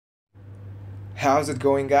How's it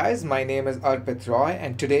going, guys? My name is Arpit Roy,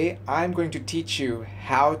 and today I'm going to teach you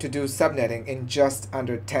how to do subnetting in just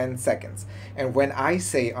under 10 seconds. And when I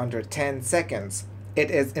say under 10 seconds, it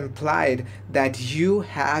is implied that you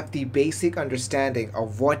have the basic understanding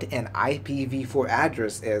of what an IPv4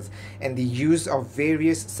 address is and the use of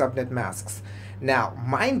various subnet masks. Now,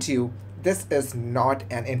 mind you, this is not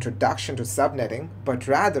an introduction to subnetting, but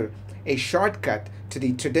rather a shortcut to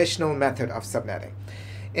the traditional method of subnetting.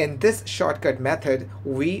 In this shortcut method,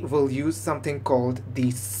 we will use something called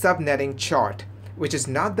the subnetting chart, which is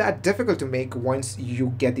not that difficult to make once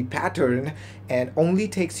you get the pattern and only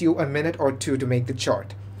takes you a minute or two to make the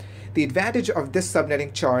chart. The advantage of this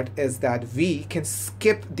subnetting chart is that we can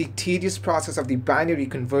skip the tedious process of the binary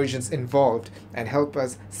conversions involved and help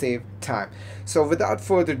us save time. So without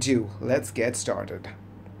further ado, let's get started.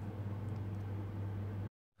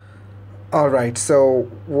 Alright, so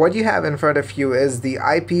what you have in front of you is the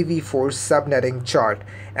IPv4 subnetting chart,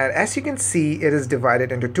 and as you can see, it is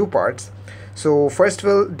divided into two parts. So first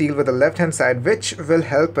we'll deal with the left hand side, which will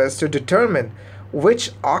help us to determine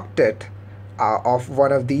which octet of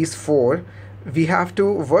one of these four we have to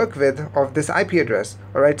work with of this IP address.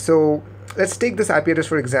 Alright, so let's take this IP address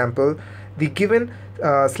for example. The given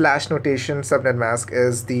slash notation subnet mask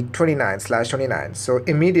is the 29/29. So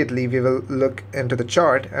immediately we will look into the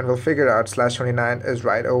chart and we'll figure out /29 is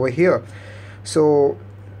right over here. So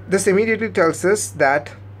this immediately tells us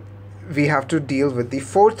that we have to deal with the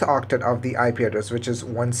fourth octet of the IP address, which is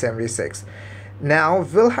 176. Now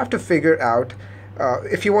we'll have to figure out,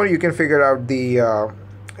 if you want, you can figure out the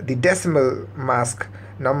decimal mask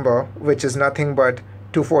number, which is nothing but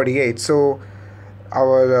 248. So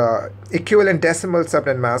our equivalent decimal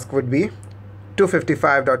subnet mask would be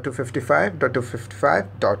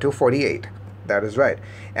 255.255.255.248. That is right.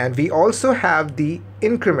 And we also have the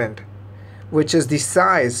increment, which is the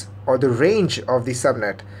size or the range of the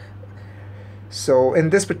subnet. So in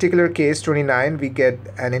this particular case, 29, we get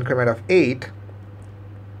an increment of 8,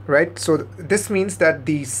 right? So this means that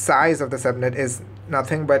the size of the subnet is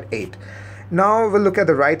nothing but 8. Now we'll look at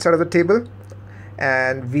the right side of the table,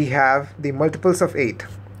 and we have the multiples of 8.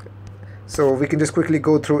 So we can just quickly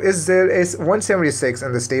go through. Is there is 176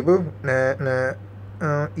 in this table? Yeah,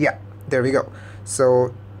 there we go.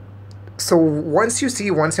 So once you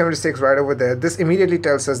see 176 right over there, this immediately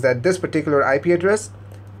tells us that this particular IP address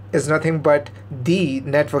is nothing but the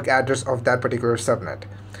network address of that particular subnet.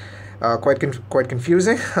 Quite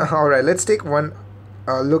confusing. All right, let's take one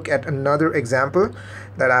look at another example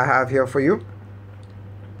that I have here for you.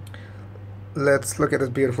 Let's look at this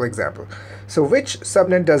beautiful example. So which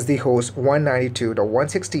subnet does the host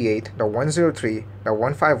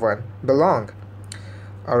 192.168.103.151 belong?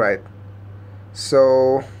 Alright,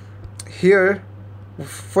 so here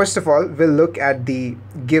first of all we'll look at the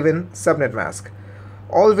given subnet mask.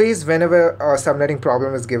 Always whenever a subnetting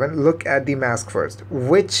problem is given, look at the mask first.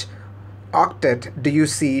 Which octet do you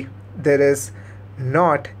see there is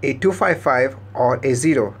not a 255 or a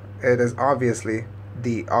 0? It is obviously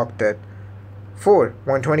the octet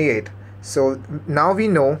 128. So now we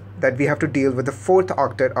know that we have to deal with the fourth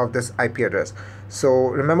octet of this IP address. So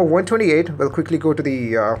remember 128, we'll quickly go to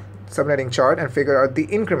the subnetting chart and figure out the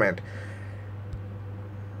increment.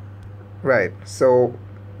 Right, so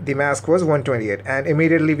the mask was 128, and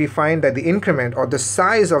immediately we find that the increment or the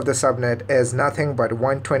size of the subnet is nothing but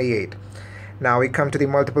 128. Now we come to the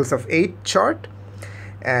multiples of 8 chart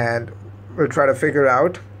and we'll try to figure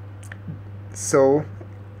out. So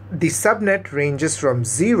the subnet ranges from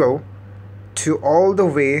 0 to all the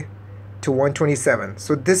way to 127.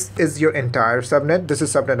 So this is your entire subnet. This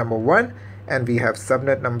is subnet number 1, and we have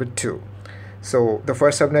subnet number 2. So the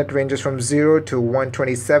first subnet ranges from 0 to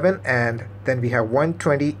 127, and then we have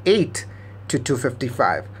 128 to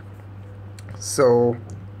 255. So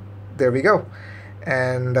there we go.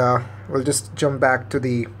 And we'll just jump back to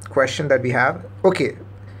the question that we have. Okay,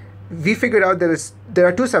 we figured out there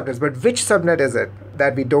are two subnets, but which subnet is it?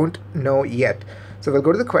 That we don't know yet. So we'll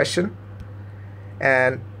go to the question,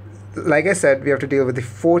 and like I said, we have to deal with the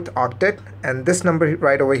fourth octet, and this number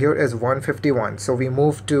right over here is 151. So we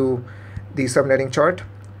move to the subnetting chart.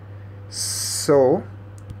 So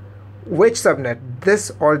which subnet,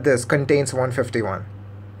 this or this, contains 151?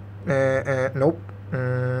 Nope.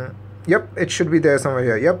 Yep, it should be there somewhere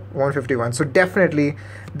here. Yep, 151. So definitely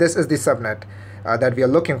this is the subnet that we are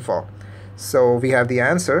looking for. So we have the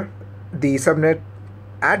answer. The subnet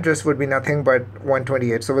address would be nothing but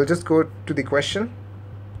 128. So we'll just go to the question.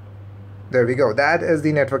 There we go. That is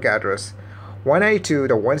the network address,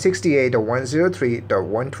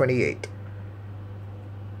 192.168.103.128.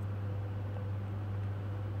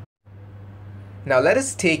 Now let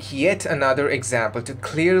us take yet another example to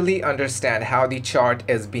clearly understand how the chart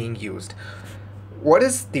is being used. What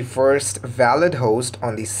is the first valid host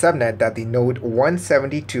on the subnet that the node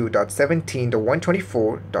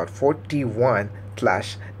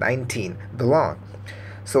 172.17.124.41/19 belong?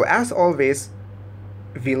 So as always,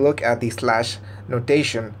 we look at the slash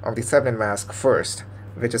notation of the subnet mask first,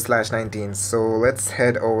 which is /19. So let's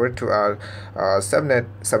head over to our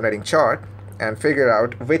subnetting chart and figure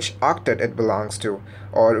out which octet it belongs to,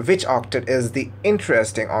 or which octet is the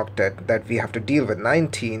interesting octet that we have to deal with.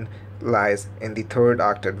 19 lies in the third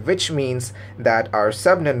octet, which means that our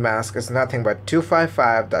subnet mask is nothing but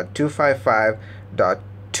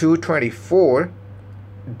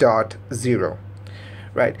 255.255.224.0.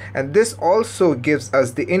 right? And this also gives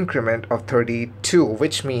us the increment of 32,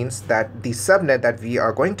 which means that the subnet that we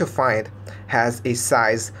are going to find has a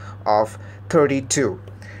size of 32,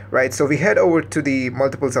 right? So we head over to the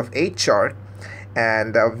multiples of 8 chart,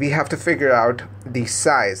 and we have to figure out the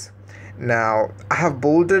size. Now I have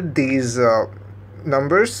bolded these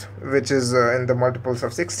numbers, which is in the multiples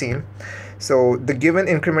of 16. So the given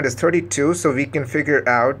increment is 32, so we can figure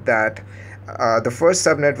out that the first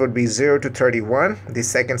subnet would be 0 to 31, the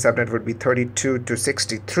second subnet would be 32 to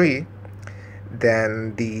 63,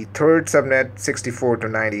 then the third subnet 64 to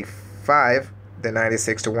 95, then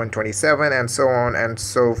 96 to 127, and so on and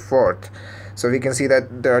so forth. So we can see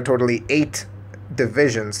that there are totally 8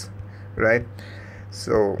 divisions, right?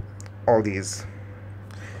 So all these.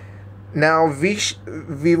 Now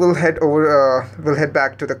we will head over we'll head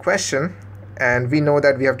back to the question, and we know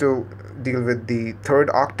that we have to deal with the third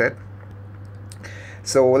octet.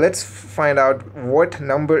 So let's find out what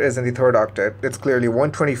number is in the third octet. It's clearly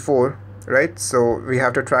 124, right? So we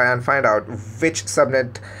have to try and find out which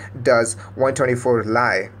subnet does 124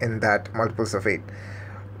 lie in that multiples of 8.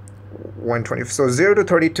 120. So 0 to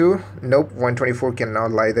 32, nope, 124 cannot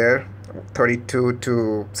lie there. 32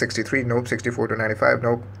 to 63, nope. 64 to 95,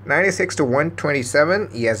 nope. 96 to 127,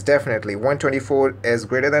 yes, definitely. 124 is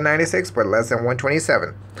greater than 96 but less than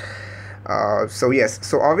 127. So yes,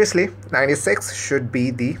 so obviously 96 should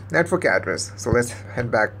be the network address. So let's head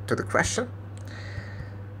back to the question.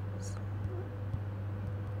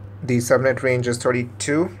 The subnet range is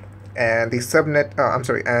 32, and the subnet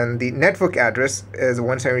and the network address is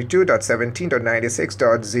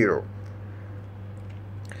 172.17.96.0.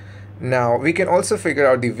 Now we can also figure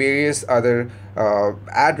out the various other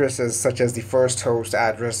addresses, such as the first host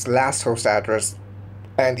address, last host address,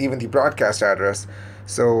 and even the broadcast address.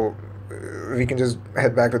 So we can just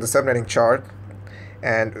head back to the subnetting chart,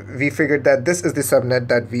 and we figured that this is the subnet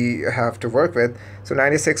that we have to work with. So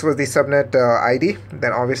 96 was the subnet ID,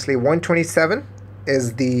 then obviously 127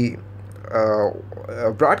 is the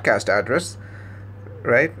broadcast address,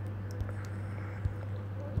 right?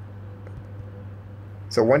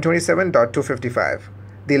 So 127.255.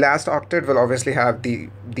 The last octet will obviously have the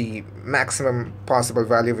maximum possible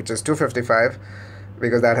value, which is 255,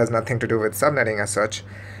 because that has nothing to do with subnetting as such.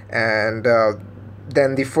 And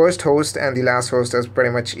then the first host and the last host is pretty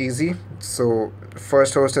much easy. So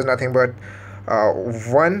first host is nothing but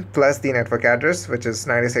 1 plus the network address, which is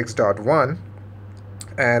 96.1,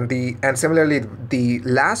 and similarly the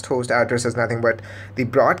last host address is nothing but the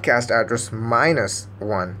broadcast address minus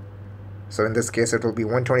 1. So in this case it will be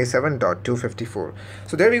 127.254.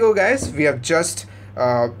 So there we go, guys. We have just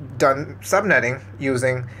done subnetting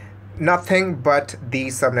using nothing but the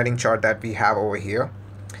subnetting chart that we have over here.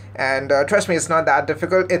 And trust me, it's not that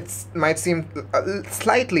difficult. It might seem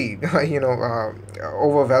slightly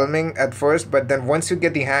overwhelming at first, but then once you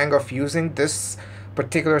get the hang of using this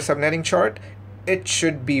particular subnetting chart, it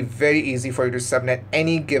should be very easy for you to subnet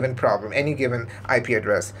any given problem, any given IP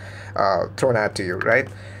address thrown at to you, right?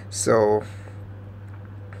 So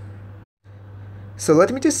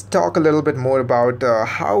let me just talk a little bit more about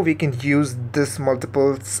how we can use this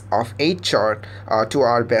multiples of 8 chart to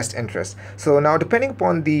our best interest. So now, depending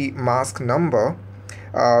upon the mask number,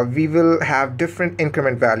 we will have different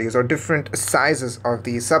increment values or different sizes of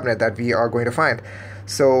the subnet that we are going to find.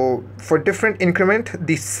 So for different increment,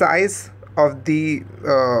 the size of the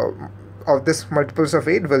of this multiples of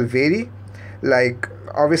 8 will vary. Like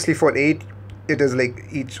obviously for 8, it is like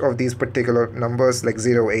each of these particular numbers, like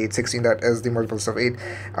 0, 8, 16, that is the multiples of 8.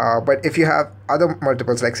 But if you have other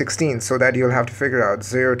multiples like 16, so that you'll have to figure out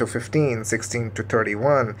 0 to 15, 16 to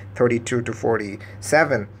 31, 32 to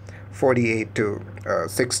 47, 48 to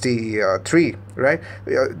 63, right?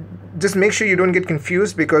 Just make sure you don't get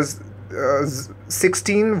confused, because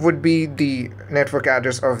 16 would be the network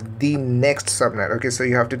address of the next subnet. Okay, so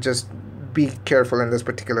you have to just be careful in this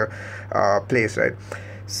particular place, right?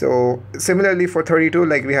 So similarly for 32,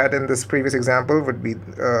 like we had in this previous example, would be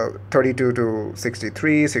 32 to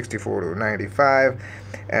 63, 64 to 95,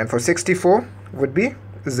 and for 64 would be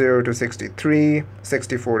 0 to 63,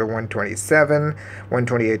 64 to 127,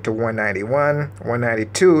 128 to 191,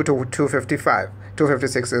 192 to 255.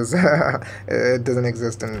 256 is it doesn't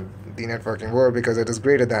exist in the networking world because it is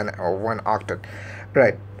greater than 1 octet,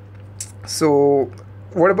 right? So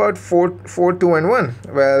what about 4, 4, 2, and 1?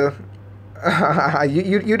 Well,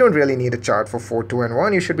 you don't really need a chart for 4, 2, and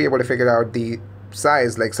 1. You should be able to figure out the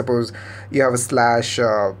size. Like suppose you have a slash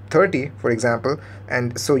 30, for example,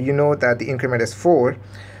 and so you know that the increment is 4.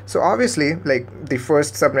 So obviously, like the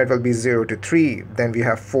first subnet will be 0 to 3, then we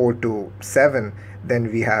have 4 to 7,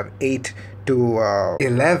 then we have 8 to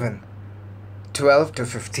 11, 12 to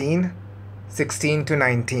 15, 16 to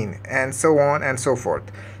 19, and so on and so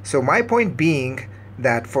forth. So my point being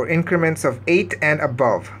that for increments of 8 and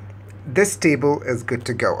above, this table is good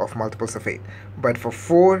to go of multiples of 8. But for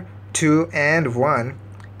 4, 2, and 1,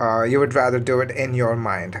 you would rather do it in your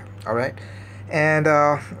mind. Alright? And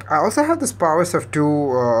I also have this powers of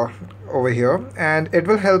 2 over here, and it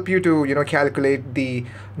will help you to calculate the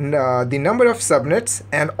number of subnets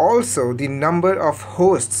and also the number of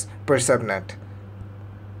hosts per subnet.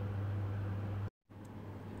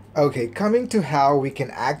 Okay, coming to how we can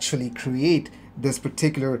actually create this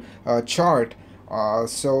particular chart.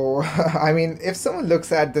 So I mean, if someone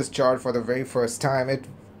looks at this chart for the very first time, it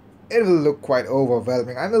will look quite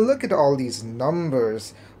overwhelming. I mean, look at all these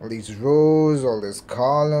numbers, all these rows, all these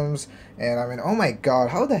columns, and I mean, oh my god,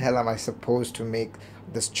 how the hell am I supposed to make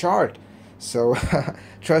this chart? So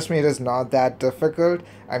trust me, it is not that difficult.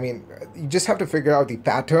 I mean, you just have to figure out the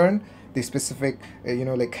pattern, the specific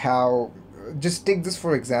like how. Just take this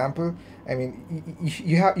for example. I mean,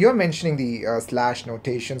 you're mentioning the slash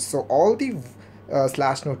notations, so all the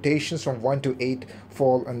slash notations from 1 to 8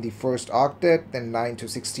 fall on the first octet, then 9 to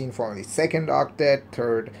 16 fall on the second octet,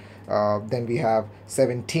 third, then we have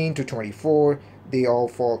 17 to 24, they all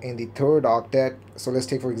fall in the third octet. So let's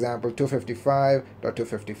take for example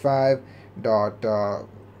 255.255 dot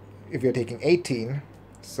if you're taking 18,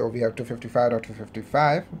 so we have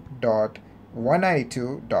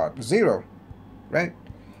 255.255.192.0, right?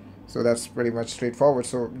 So that's pretty much straightforward.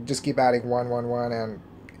 So just keep adding 1, 1, 1, and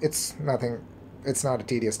it's nothing. It's not a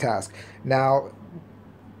tedious task. Now,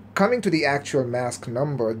 coming to the actual mask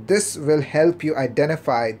number, this will help you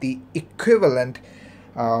identify the equivalent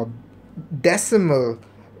decimal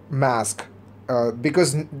mask,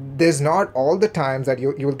 because there's not all the times that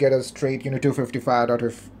you will get a straight 255 or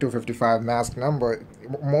 255 mask number.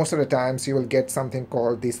 Most of the times you will get something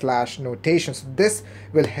called the slash notation. So this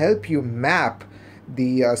will help you map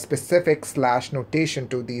the specific slash notation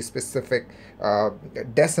to the specific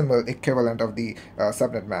decimal equivalent of the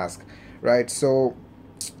subnet mask, right? So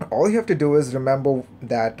all you have to do is remember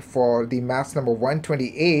that for the mask number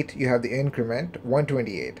 128, you have the increment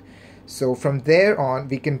 128. So from there on,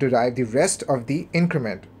 we can derive the rest of the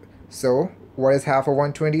increment. So what is half of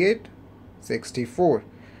 128? 64,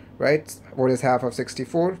 right? What is half of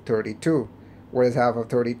 64? 32. What is half of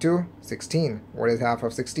 32? 16. What is half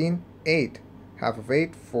of 16? 8. Half of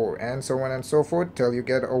 8, 4, and so on and so forth till you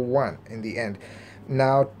get a 1 in the end.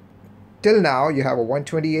 Now, till now you have a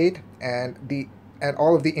 128 and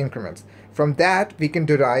all of the increments. From that, we can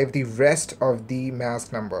derive the rest of the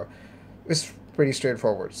mask number. It's pretty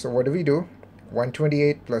straightforward. So what do we do?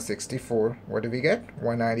 128 plus 64. What do we get?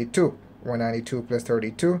 192. 192 plus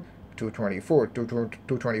 32. 224.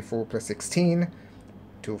 224 plus 16.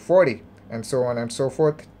 240, and so on and so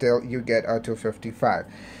forth till you get a 255.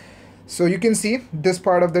 So you can see this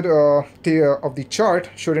part of the chart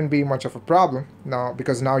shouldn't be much of a problem now,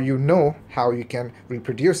 because now you know how you can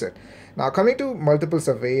reproduce it. Now coming to multiples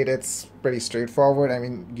of 8, it's pretty straightforward. I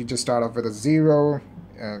mean, you just start off with a 0,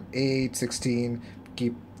 8, 16,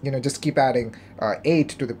 just keep adding 8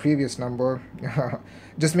 to the previous number.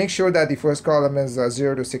 Just make sure that the first column is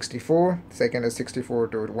 0 to 64, second is 64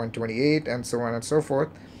 to 128, and so on and so forth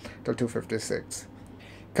till 256.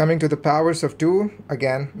 Coming to the powers of 2,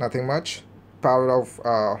 again, nothing much. Power of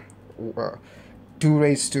 2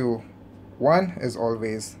 raised to 1 is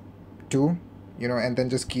always 2, and then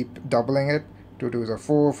just keep doubling it. 2 2s are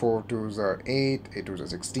 4, 4 2s are 8, 8 2s are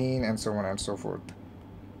 16, and so on and so forth.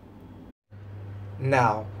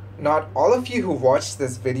 Now, not all of you who watched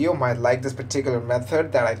this video might like this particular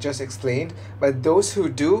method that I just explained, but those who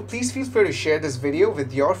do, please feel free to share this video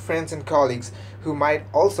with your friends and colleagues who might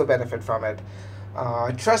also benefit from it.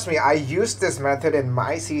 Trust me, I used this method in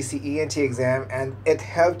my CCNA exam and it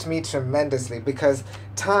helped me tremendously because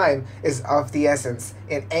time is of the essence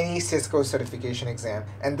in any Cisco certification exam,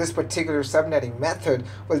 and this particular subnetting method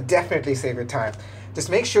will definitely save your time. Just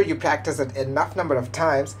make sure you practice it enough number of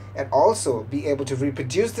times and also be able to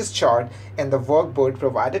reproduce this chart in the workbook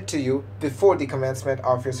provided to you before the commencement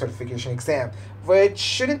of your certification exam, which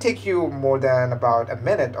shouldn't take you more than about a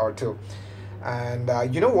minute or two.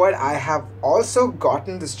 And you know what? I have also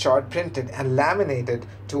gotten this chart printed and laminated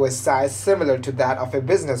to a size similar to that of a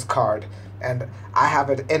business card. And I have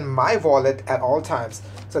it in my wallet at all times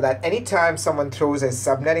so that anytime someone throws a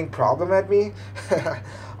subnetting problem at me,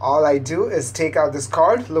 all I do is take out this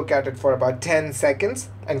card, look at it for about 10 seconds,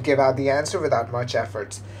 and give out the answer without much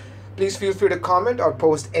effort. Please feel free to comment or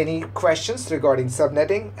post any questions regarding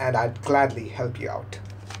subnetting, and I'd gladly help you out.